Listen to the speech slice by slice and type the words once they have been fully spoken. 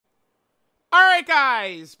Alright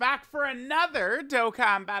guys, back for another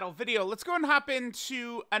Dokkan battle video. Let's go and hop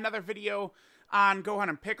into another video on Gohan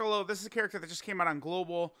and Piccolo. This is a character that just came out on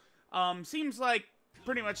Global. Seems like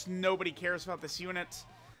pretty much nobody cares about this unit.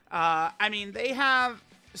 I mean, they have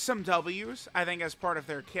some W's, I think, as part of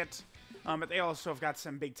their kit. But they also have got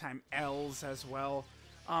some big-time L's as well.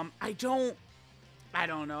 I don't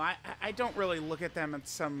know. I don't really look at them as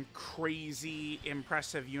some crazy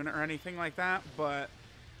impressive unit or anything like that, but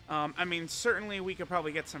I mean, certainly we could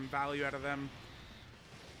probably get some value out of them.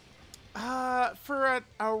 For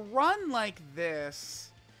a run like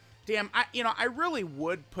this, damn, I really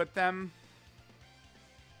would put them.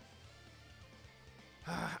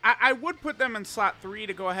 I would put them in slot 3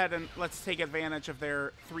 to go ahead and let's take advantage of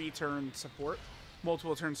their 3-turn support,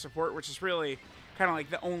 multiple turn support, which is really kind of like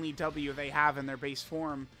the only W they have in their base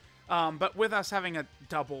form. But with us having a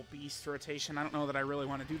double beast rotation, I don't know that I really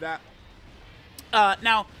want to do that.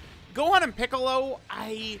 Now, Gohan and Piccolo,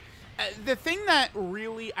 the thing that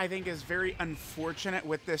really I think is very unfortunate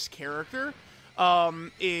with this character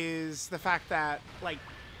is the fact that, like,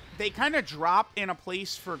 they kind of drop in a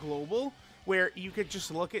place for Global where you could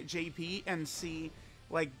just look at JP and see,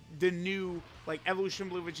 like, the new, like, Evolution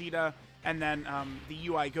Blue Vegeta and then the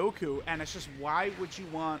UI Goku, and it's just, why would you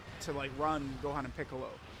want to, like, run Gohan and Piccolo?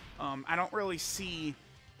 I don't really see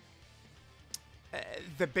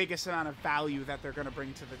the biggest amount of value that they're going to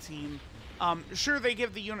bring to the team. Sure, they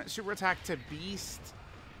give the unit super attack to Beast.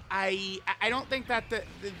 I don't think that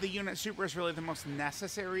the unit super is really the most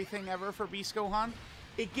necessary thing ever for Beast Gohan.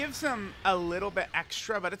 It gives them a little bit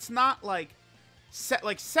extra, but it's not like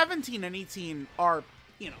 17 and 18 are,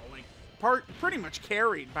 you know, like pretty much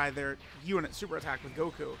carried by their unit super attack with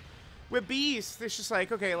Goku. With Beast, it's just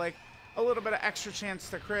like, okay, like a little bit of extra chance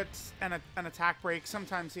to crit and an attack break.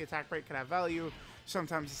 Sometimes the attack break could have value.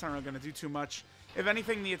 Sometimes it's not really going to do too much. If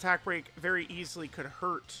anything, the attack break very easily could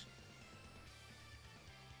hurt.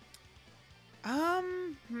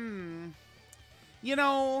 You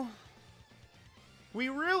know, we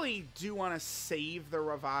really do want to save the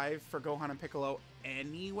revive for Gohan and Piccolo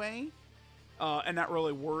anyway. And not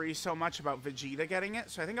really worry so much about Vegeta getting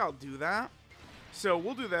it. So I think I'll do that. So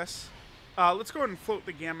we'll do this. Let's go ahead and float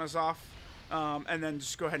the Gammas off. And then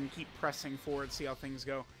just go ahead and keep pressing forward, see how things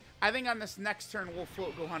go. I think on this next turn, we'll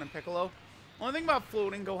float Gohan and Piccolo. Only thing about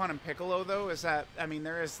floating Gohan and Piccolo, though, is that, I mean,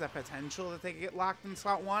 there is the potential that they could get locked in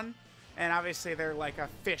slot 1. And obviously, they're like a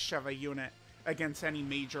fish of a unit against any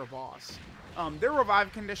major boss. Their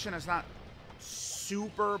revive condition is not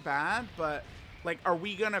super bad, but, like, are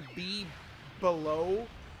we going to be below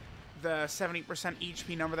the 70%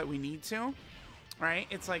 HP number that we need to? Right?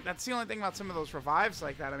 It's like, that's the only thing about some of those revives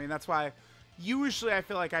like that. I mean, that's why usually I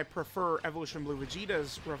feel like I prefer Evolution Blue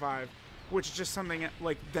Vegeta's revive, which is just something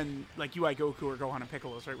like like UI Goku or Gohan and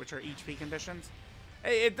Piccolo's, right? Which are HP conditions.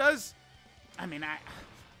 It does, I mean,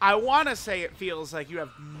 I want to say it feels like you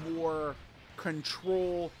have more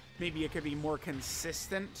control. Maybe it could be more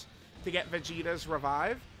consistent to get Vegeta's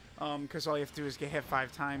revive, because all you have to do is get hit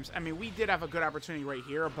 5 times. I mean, we did have a good opportunity right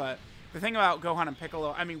here, but the thing about Gohan and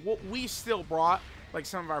Piccolo, I mean, we still brought, like,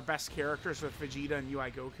 some of our best characters with Vegeta and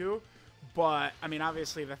UI Goku. But, I mean,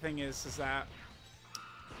 obviously the thing is that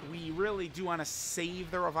we really do want to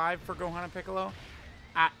save the revive for Gohan and Piccolo.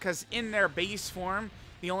 Because in their base form,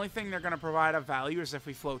 the only thing they're going to provide of value is if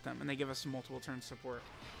we float them and they give us some multiple turn support.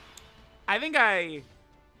 I think I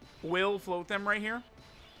will float them right here.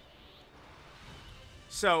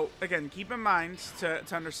 So, again, keep in mind to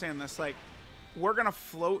understand this, like, we're going to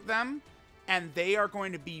float them, and they are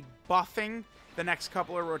going to be buffing the next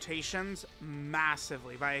couple of rotations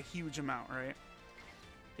massively by a huge amount, right?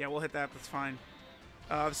 Yeah, we'll hit that. That's fine.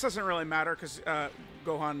 This doesn't really matter because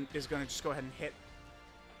Gohan is going to just go ahead and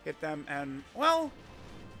hit them. And, well,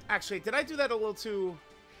 actually, did I do that a little too...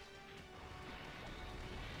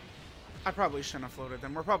 I probably shouldn't have floated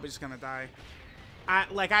them. We're probably just going to die. I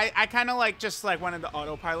kind of, like, just, like, went into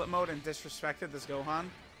autopilot mode and disrespected this Gohan.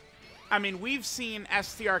 I mean, we've seen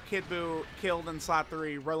STR Kid Buu killed in slot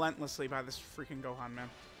 3 relentlessly by this freaking Gohan, man.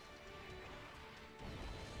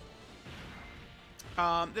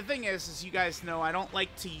 The thing is you guys know I don't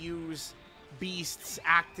like to use Beast's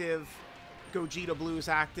active, Gogeta Blue's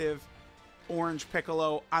active, Orange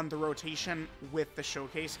Piccolo on the rotation with the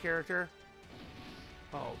showcase character.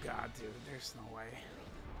 Oh, God, dude. There's no way.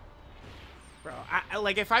 Bro,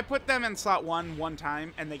 like, if I put them in slot 1 one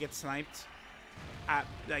time and they get sniped...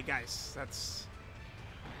 like, guys, that's...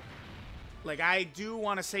 Like, I do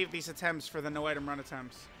want to save these attempts for the no-item run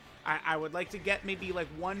attempts. I would like to get maybe, like,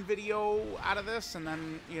 one video out of this, and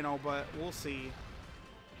then, you know, but we'll see.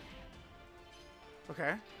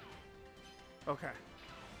 Okay. Okay.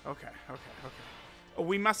 Okay. Oh,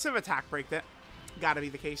 we must have attack braked it. Gotta be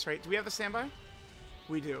the case, right? Do we have the standby?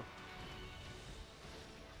 We do.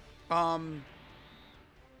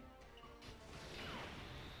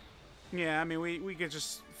 Yeah, I mean, we could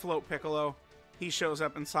just float Piccolo. He shows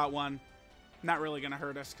up in slot 1. Not really gonna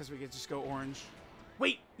hurt us because we could just go orange.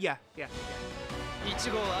 Wait, yeah.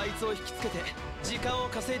 1号はあいつを引きつけて時間を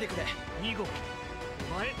稼いでくれ。2号、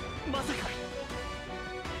お前まさか。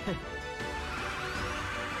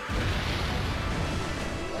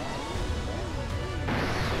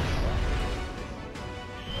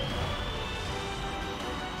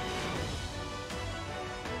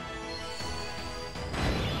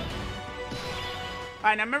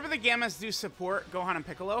Alright, now remember the Gammas do support Gohan and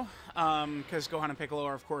Piccolo, because Gohan and Piccolo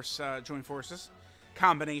are, of course, joint forces.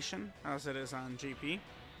 Combination, as it is on GP.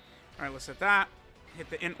 Alright, let's hit that. Hit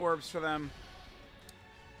the int orbs for them.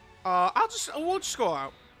 We'll just go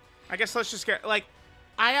out. I guess let's just get, like,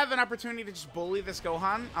 I have an opportunity to just bully this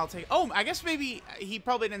Gohan. I'll take, oh, I guess maybe he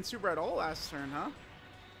probably didn't super at all last turn, huh?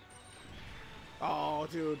 Oh,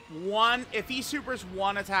 dude. If he supers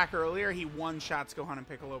one attack earlier, he one-shots Gohan and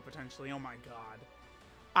Piccolo potentially. Oh my god.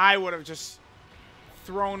 I would have just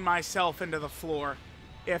thrown myself into the floor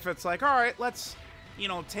if it's like, all right, let's, you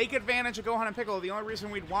know, take advantage of Gohan and Piccolo. The only reason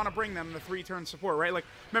we'd want to bring them the 3-turn support, right? Like,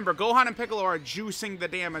 remember, Gohan and Piccolo are juicing the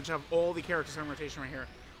damage of all the characters in rotation right here.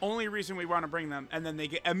 Only reason we want to bring them, and then they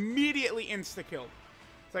get immediately insta-killed.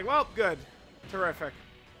 It's like, well, good. Terrific.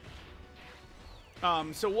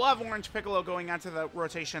 So we'll have Orange Piccolo going onto the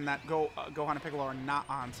rotation that Gohan and Piccolo are not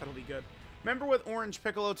on, so that'll be good. Remember with Orange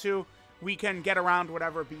Piccolo, too, we can get around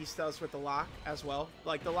whatever Beast does with the lock as well.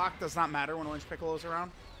 Like, the lock does not matter when Orange Piccolo's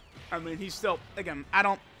around. I mean, he's still, again,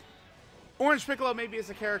 Orange Piccolo maybe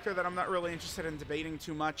is a character that I'm not really interested in debating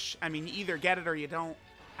too much. I mean, you either get it or you don't.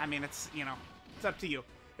 I mean, it's, you know, it's up to you.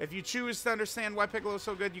 If you choose to understand why Piccolo's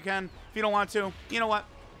so good, you can. If you don't want to, you know what?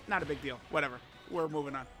 Not a big deal. Whatever. We're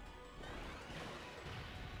moving on.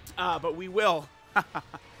 But we will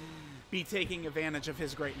be taking advantage of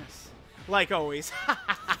his greatness. Like always.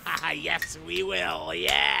 Yes, we will.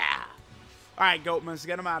 Yeah. All right, Goatmas,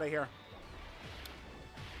 get him out of here.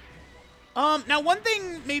 Now one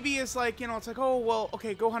thing maybe is like, you know, it's like, oh, well,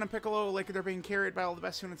 okay, Gohan and Piccolo, like, they're being carried by all the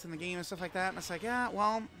best units in the game and stuff like that. And it's like, yeah,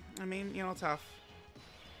 well, I mean, you know, tough.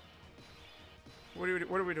 What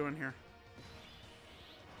are we doing here?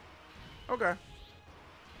 Okay.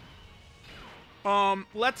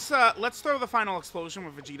 Let's throw the final explosion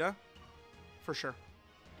with Vegeta. For sure.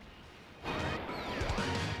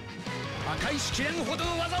 破壊しきれんほど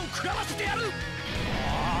の技を食らわせてやる。こ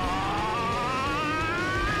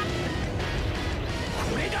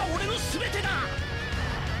れが俺の全てだ。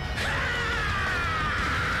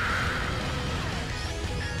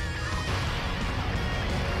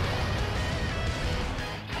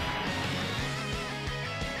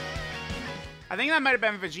I think that might have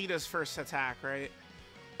been Vegeta's first attack, right?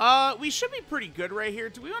 We should be pretty good right here.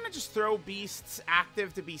 Do we want to just throw Beasts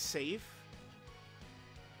active to be safe?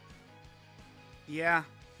 Yeah,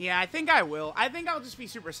 I think I will. I think I'll just be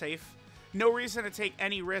super safe. No reason to take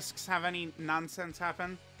any risks, have any nonsense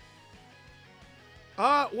happen.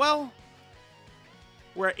 Well,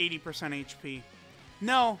 we're at 80% HP.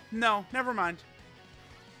 No, never mind.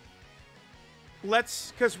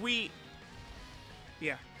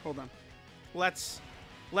 Yeah, hold on. Let's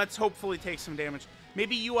hopefully take some damage.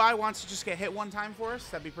 Maybe UI wants to just get hit one time for us.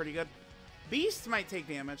 That'd be pretty good. Beast might take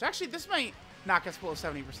damage. Actually, this might knock us below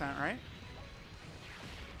 70%, right?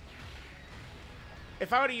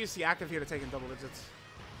 If I were to use the active here to take in double digits.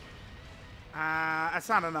 That's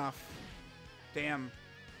not enough. Damn.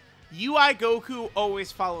 UI Goku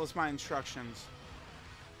always follows my instructions.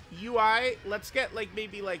 UI, let's get like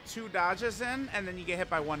maybe like 2 dodges in, and then you get hit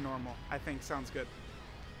by 1 normal. I think sounds good.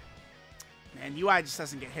 Man, UI just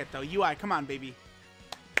doesn't get hit though. UI, come on, baby.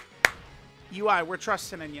 UI, we're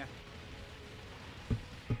trusting in you.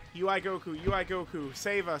 UI Goku,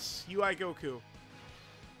 save us. UI Goku.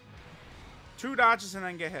 2 dodges and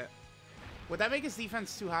then get hit. Would that make his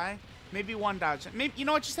defense too high? Maybe 1 dodge. Maybe, you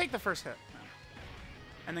know what? Just take the first hit.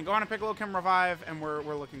 And then Gohan and Piccolo can revive, and we're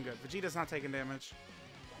looking good. Vegeta's not taking damage.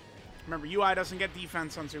 Remember, UI doesn't get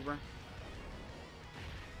defense on Super.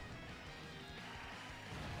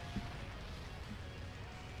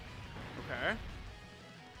 Okay.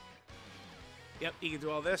 Yep, he can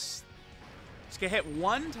do all this. Just get hit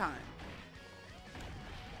 1 time.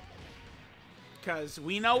 Because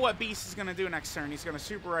we know what Beast is going to do next turn. He's going to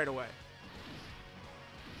super right away.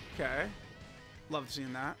 Okay. Love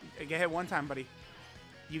seeing that. Get hit 1 time, buddy.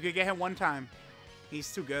 You could get hit 1 time.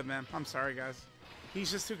 He's too good, man. I'm sorry, guys. He's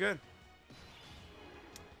just too good.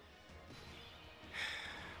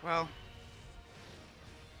 Well.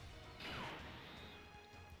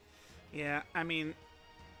 Yeah, I mean,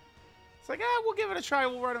 it's like, we'll give it a try.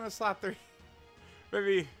 We'll run in the slot 3.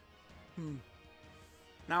 Maybe.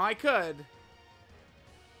 Now I could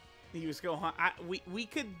use Gohan. We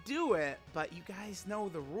could do it, but you guys know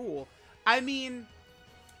the rule. I mean,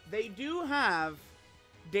 they do have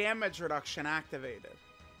damage reduction activated.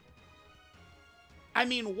 I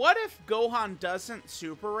mean, what if Gohan doesn't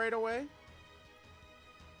super right away?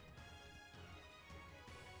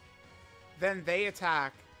 Then they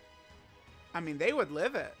attack. I mean, they would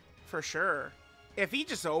live it, for sure. If he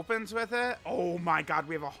just opens with it, oh my god,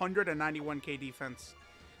 we have 191k defense.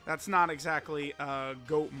 That's not exactly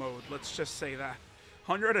GOAT mode, let's just say that.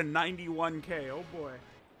 191k, oh boy.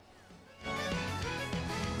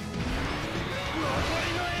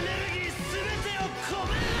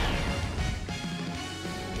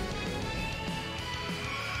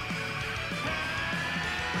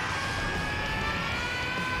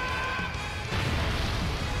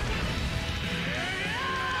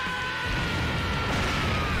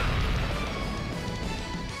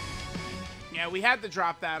 Yeah, we had to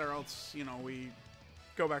drop that or else, you know, we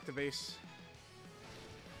go back to base.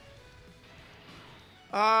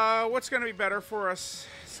 What's going to be better for us?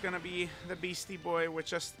 It's going to be the Beastie Boy with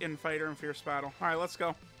just Infighter and Fierce Battle. All right, let's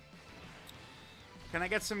go. Can I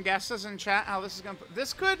get some guesses in chat how this is going to...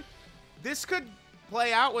 This could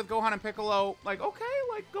play out with Gohan and Piccolo. Like, okay,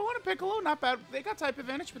 like, Gohan and Piccolo, not bad. They got type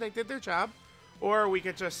advantage, but they did their job. Or we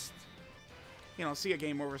could just, you know, see a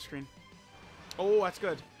game over screen. Oh, that's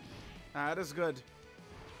good. That is good.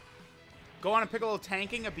 Gohan and Piccolo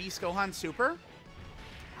tanking a Beast Gohan Super?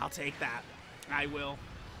 I'll take that. I will.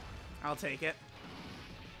 I'll take it.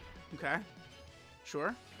 Okay.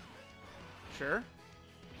 Sure. Sure.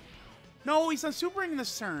 No, he's not supering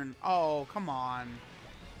this turn. Oh, come on.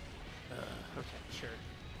 Okay, sure.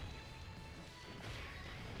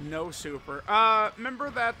 No super. Remember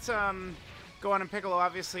that Gohan and Piccolo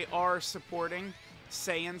obviously are supporting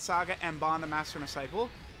Saiyan Saga and Bond and Master and Disciple.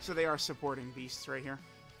 So they are supporting beasts right here.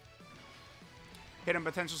 Hidden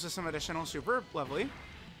potential system additional super. Lovely.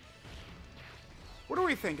 What are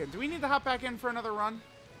we thinking? Do we need to hop back in for another run?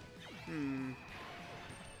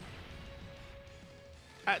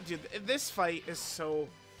 Dude, this fight is so...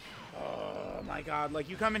 Oh my god. Like,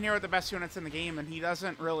 you come in here with the best units in the game and he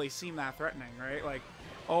doesn't really seem that threatening, right? Like,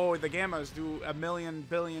 oh, the Gammas do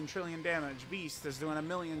 1,000,000,000,000,000 trillion damage. Beast is doing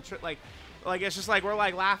 1,000,000 like, it's just like, we're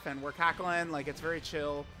like laughing. We're cackling. Like, it's very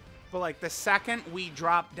chill. But like, the second we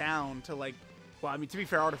drop down to like, well, I mean, to be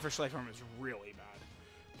fair, Artificial Life Form is really bad.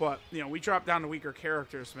 But, you know, we drop down to weaker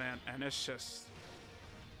characters, man. And it's just,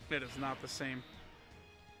 it is not the same.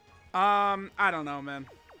 I don't know, man.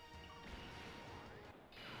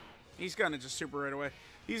 He's gonna just super right away.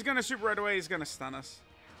 He's gonna super right away. He's gonna stun us.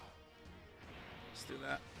 Let's do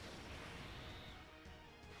that.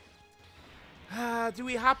 Do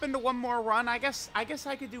we hop into one more run? I guess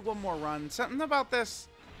I could do one more run. Something about this,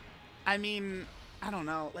 I mean, I don't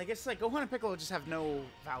know. Like, it's like Gohan and Piccolo just have no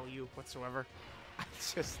value whatsoever.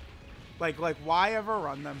 It's just, like why ever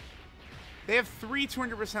run them? They have 3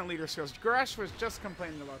 200% leader skills. Gresh was just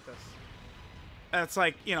complaining about this. It's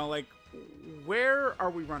like, you know, like, where are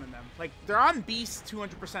we running them? Like, they're on Beast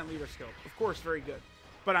 200% leader skill. Of course, very good.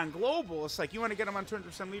 But on Global, it's like, you want to get them on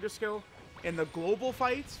 200% leader skill? In the global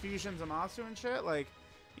fights, Fusions and Masu and shit, like,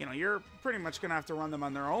 you know, you're pretty much going to have to run them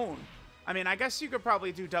on their own. I mean, I guess you could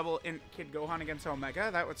probably do double in Kid Gohan against Omega.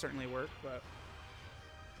 That would certainly work, but...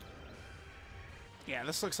 Yeah,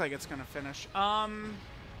 this looks like it's going to finish.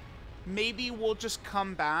 Maybe we'll just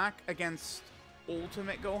come back against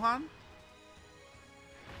Ultimate Gohan.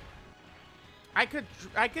 I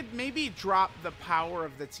could maybe drop the power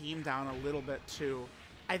of the team down a little bit, too.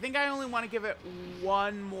 I think I only want to give it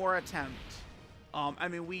one more attempt. I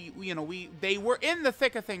mean, they were in the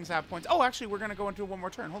thick of things at points. Oh, actually, we're going to go into one more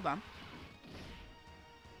turn. Hold on.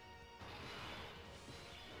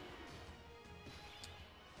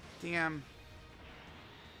 DM.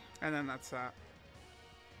 And then that's that.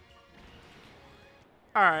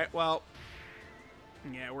 Alright, well.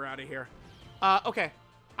 Yeah, we're out of here. Okay.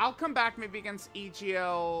 I'll come back maybe against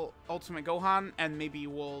EGL Ultimate Gohan, and maybe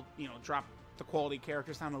we'll, you know, drop the quality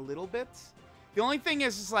characters down a little bit. The only thing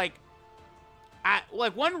is like,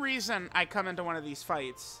 like, one reason I come into one of these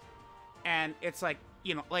fights, and it's like,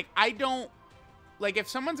 you know, like, I don't, like, if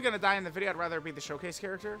someone's gonna die in the video, I'd rather be the showcase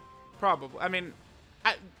character. Probably. I mean,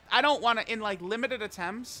 I don't want to, in, like, limited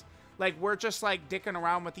attempts, like, we're just, like, dicking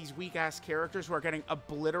around with these weak-ass characters who are getting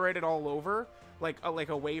obliterated all over, like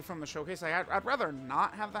away from the showcase. Like, I'd rather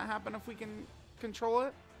not have that happen if we can control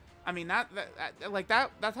it. I mean,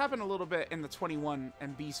 that's happened a little bit in the 21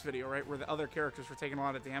 and Beast video, right? Where the other characters were taking a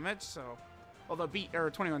lot of damage, so... Although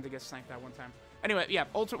 21 did get sniped that one time. Anyway, yeah,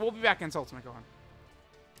 we'll be back against Ultimate Gohan.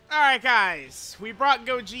 Alright, guys. We brought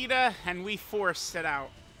Gogeta, and we forced it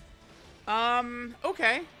out.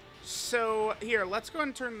 Okay. So, here, let's go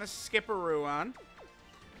and turn the Skipperoo on.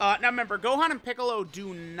 Now, remember, Gohan and Piccolo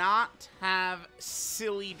do not have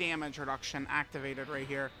silly damage reduction activated right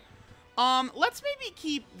here. Let's maybe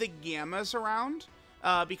keep the Gammas around,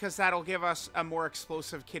 because that'll give us a more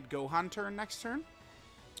explosive Kid Gohan turn next turn.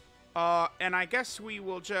 And I guess we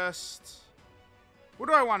will just... What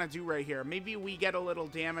do I want to do right here? Maybe we get a little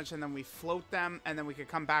damage and then we float them, and then we could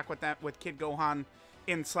come back with that with Kid Gohan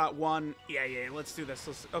in slot 1. Yeah, let's do this.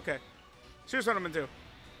 Okay. So here's what I'm going to do.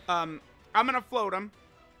 I'm going to float them.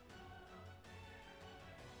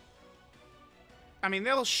 I mean,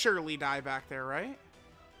 they'll surely die back there, right?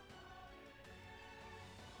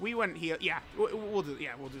 We wouldn't heal. Yeah, we'll do.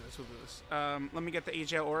 Yeah, we'll do this. We'll do this. Let me get the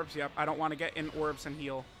AGL orbs. Yep, I don't want to get in orbs and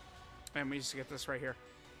heal. And we just get this right here.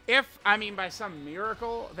 If, I mean, by some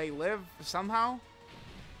miracle, they live somehow,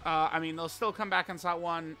 I mean, they'll still come back in slot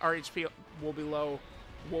 1. Our HP will be low.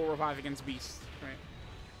 We'll revive against Beast,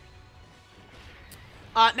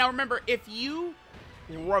 right? Now, remember, if you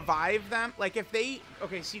revive them, like if they...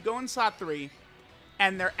 Okay, so you go in slot 3,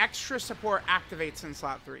 and their extra support activates in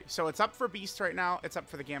slot 3. So it's up for Beast right now. It's up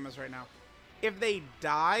for the Gammas right now. If they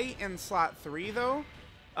die in slot 3, though,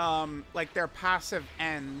 like their passive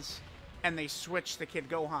ends... and they switch the Kid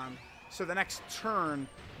Gohan. So the next turn,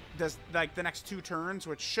 does like the next 2 turns,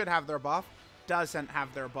 which should have their buff, doesn't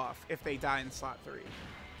have their buff if they die in slot 3.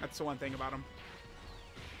 That's the one thing about them.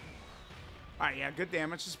 Alright, yeah, good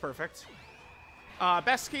damage. This is perfect.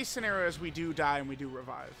 Best case scenario is we do die and we do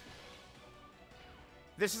revive.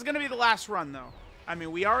 This is going to be the last run, though. I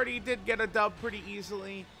mean, we already did get a dub pretty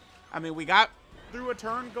easily. I mean, we got through a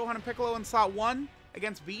turn, Gohan and Piccolo in slot 1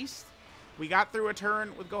 against Beast. We got through a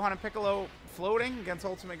turn with Gohan and Piccolo floating against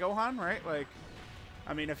Ultimate Gohan, right? Like,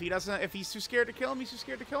 I mean, if he's too scared to kill him, he's too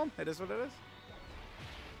scared to kill him. It is what it is.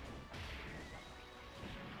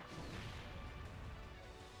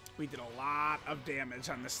 We did a lot of damage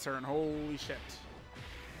on this turn. Holy shit.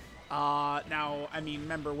 Now, I mean,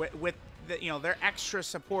 remember, with the, you know, their extra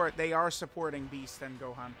support, they are supporting Beast and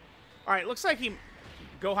Gohan. All right, looks like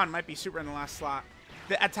Gohan might be super in the last slot.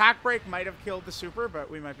 The attack break might have killed the super,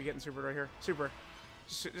 but we might be getting super right here. Super.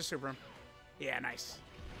 Just super him. Yeah, nice.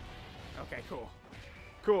 Okay, cool.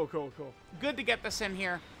 Cool. Good to get this in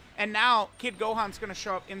here. And now, Kid Gohan's going to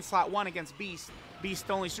show up in slot 1 against Beast.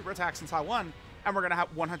 Beast only super attacks in slot 1, and we're going to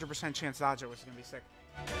have 100% chance to dodge it, which is going to be sick.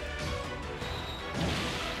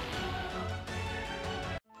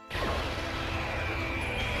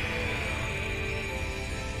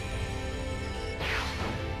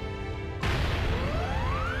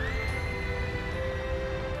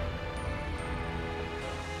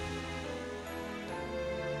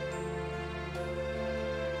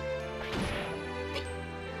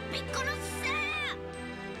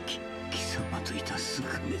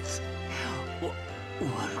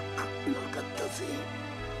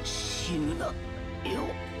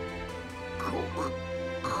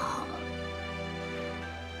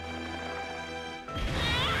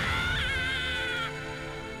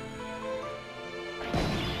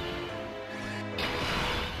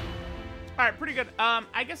 Alright, pretty good.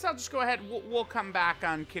 I guess I'll just go ahead. We'll come back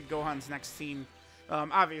on Kid Gohan's next team.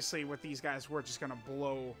 Obviously, with these guys, we're just going to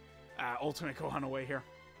blow Ultimate Gohan away here.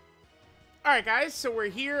 Alright, guys, so we're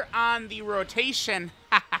here on the rotation.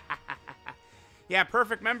 Yeah,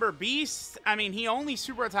 perfect. Remember, Beast, I mean, he only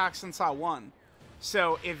super attacks in slot 1.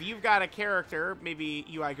 So if you've got a character, maybe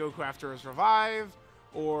UI Goku after his revive,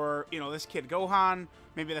 or, you know, this Kid Gohan,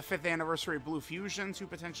 maybe the 5th anniversary Blue Fusions, who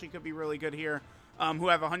potentially could be really good here, who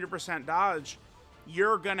have 100% dodge,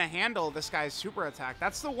 you're going to handle this guy's super attack.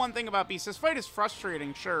 That's the one thing about Beast. This fight is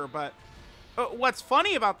frustrating, sure, but what's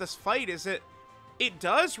funny about this fight is it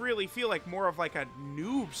does really feel like more of like a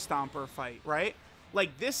noob stomper fight, right?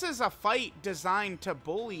 Like, this is a fight designed to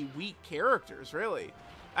bully weak characters, really.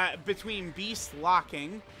 Between Beast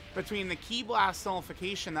locking, between the Ki Blast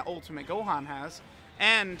nullification that Ultimate Gohan has,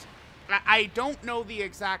 and I don't know the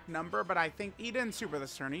exact number, but I think he didn't super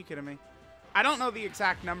this turn. Are you kidding me? I don't know the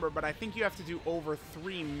exact number, but I think you have to do over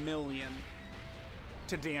 3 million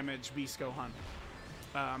to damage Beast Gohan.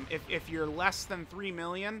 If you're less than 3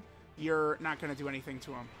 million, you're not going to do anything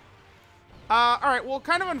to him. All right, well,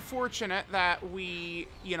 kind of unfortunate that we,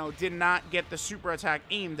 you know, did not get the super attack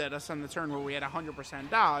aimed at us on the turn where we had 100%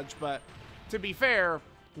 dodge, but to be fair,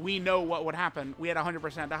 we know what would happen. We had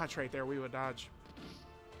 100% dodge right there. We would dodge.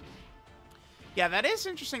 Yeah, that is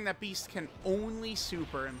interesting that Beast can only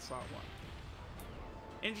super in slot 1.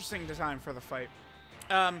 Interesting design for the fight.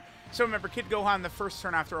 So remember, Kid Gohan, the first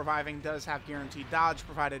turn after reviving, does have guaranteed dodge,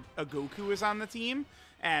 provided a Goku is on the team.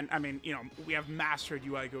 And, I mean, you know, we have mastered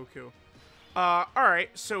UI Goku. Alright,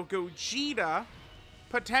 so Gogeta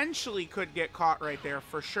potentially could get caught right there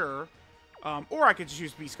for sure. Or I could just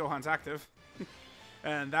use Beast Gohan's active.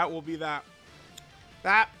 And that will be that.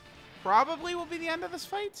 That probably will be the end of this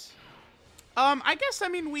fight. I guess, I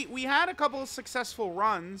mean, we had a couple of successful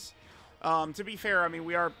runs. To be fair, I mean,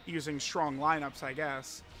 we are using strong lineups, I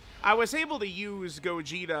guess. I was able to use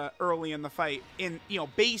Gogeta early in the fight. In, you know,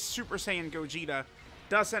 base Super Saiyan Gogeta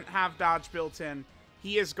doesn't have dodge built in.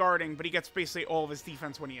 He is guarding, but he gets basically all of his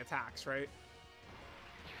defense when he attacks, right?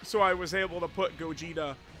 So I was able to put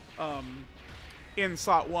Gogeta in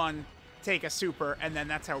slot 1, take a super, and then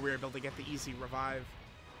that's how we were able to get the easy revive.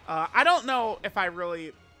 I don't know if I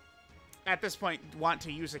really, at this point, want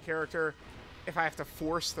to use a character if I have to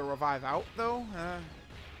force the revive out, though.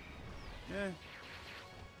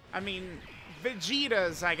 I mean,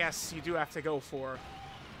 Vegeta's, I guess, you do have to go for.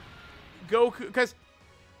 Goku, because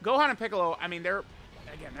Gohan and Piccolo, I mean, they're,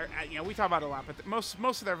 again, you know, we talk about it a lot, but most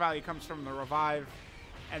of their value comes from the revive,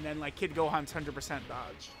 and then, like, Kid Gohan's 100%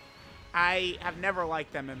 dodge. I have never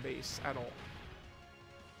liked them in base at all.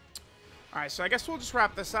 Alright, so I guess we'll just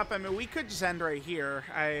wrap this up. I mean, we could just end right here.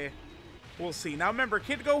 We'll see. Now, remember,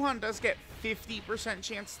 Kid Gohan does get 50%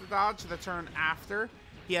 chance to dodge the turn after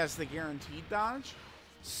he has the guaranteed dodge.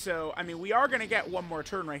 So, I mean, we are going to get one more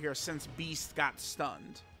turn right here since Beast got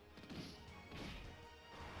stunned.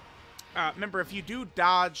 Remember, if you do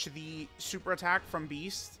dodge the super attack from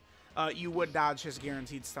Beast, you would dodge his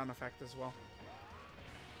guaranteed stun effect as well.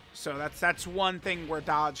 So that's one thing where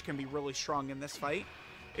dodge can be really strong in this fight,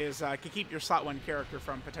 is can keep your slot 1 character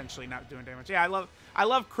from potentially not doing damage. Yeah, I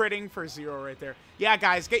love critting for 0 right there. Yeah,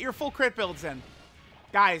 guys, get your full crit builds in.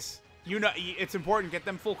 Guys, you know it's important. Get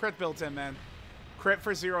them full crit builds in, man. Crit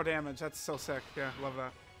for 0 damage. That's so sick. Yeah, love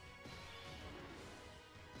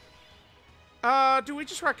that. Do we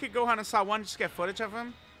just rock Kid Gohan in slot 1 just to get footage of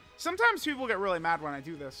him? Sometimes people get really mad when I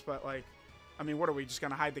do this, but like, I mean, what are we just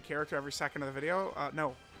gonna hide the character every second of the video?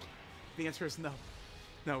 No. The answer is no.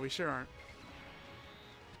 No, we sure aren't.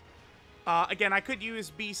 Again, I could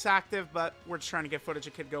use Beast active, but we're just trying to get footage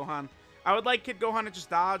of Kid Gohan. I would like Kid Gohan to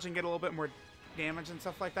just dodge and get a little bit more damage and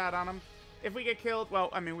stuff like that on him. If we get killed, well,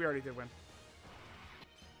 I mean, we already did win.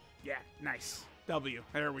 Yeah, nice. W.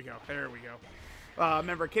 There we go. There we go.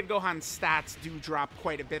 Remember, Kid Gohan's stats do drop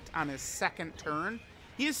quite a bit on his second turn.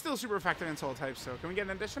 He is still super effective in Soul types, so can we get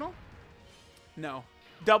an additional? No.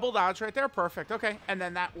 Double dodge right there. Perfect. Okay. And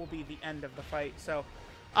then that will be the end of the fight. So,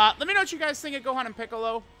 let me know what you guys think of Gohan and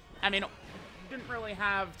Piccolo. I mean, didn't really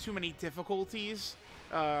have too many difficulties,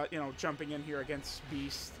 you know, jumping in here against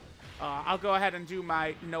Beast. I'll go ahead and do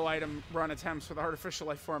my no-item run attempts with Artificial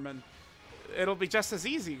Life Form, and it'll be just as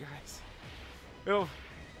easy, guys. It'll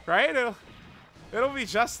be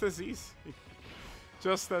just as easy.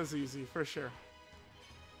 Just as easy, for sure.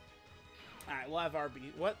 Alright, we'll have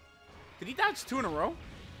RB. What? Did he dodge 2 in a row?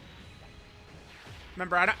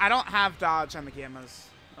 Remember, I don't have dodge on the Gammas.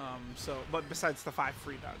 So, but besides the 5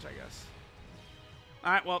 free dodge, I guess.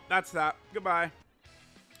 Alright, well, that's that. Goodbye.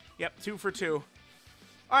 Yep, 2 for 2.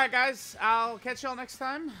 Alright, guys. I'll catch y'all next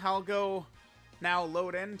time. I'll go now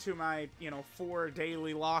load into my, you know, 4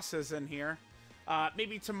 daily losses in here.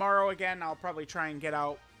 Maybe tomorrow again, I'll probably try and get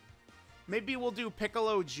out. Maybe we'll do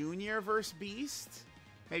Piccolo Jr. versus Beast.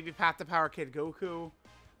 Maybe Path to Power Kid Goku.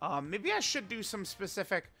 Maybe I should do some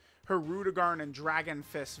specific Hirudegarn and Dragon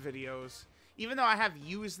Fist videos. Even though I have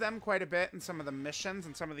used them quite a bit in some of the missions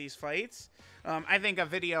and some of these fights, I think a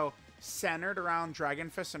video centered around Dragon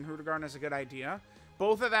Fist and Hirudegarn is a good idea.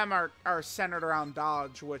 Both of them are centered around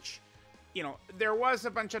dodge, which, you know, there was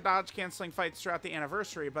a bunch of dodge canceling fights throughout the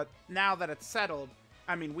anniversary, but now that it's settled,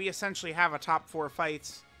 I mean, we essentially have a top 4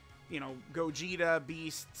 fights, you know, Gogeta,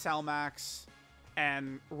 Beast, Cellmax,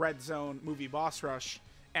 and Red Zone movie Boss Rush,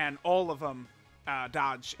 and all of them,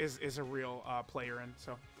 dodge is a real player in.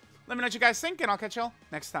 So let me know what you guys think, and I'll catch y'all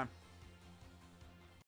next time.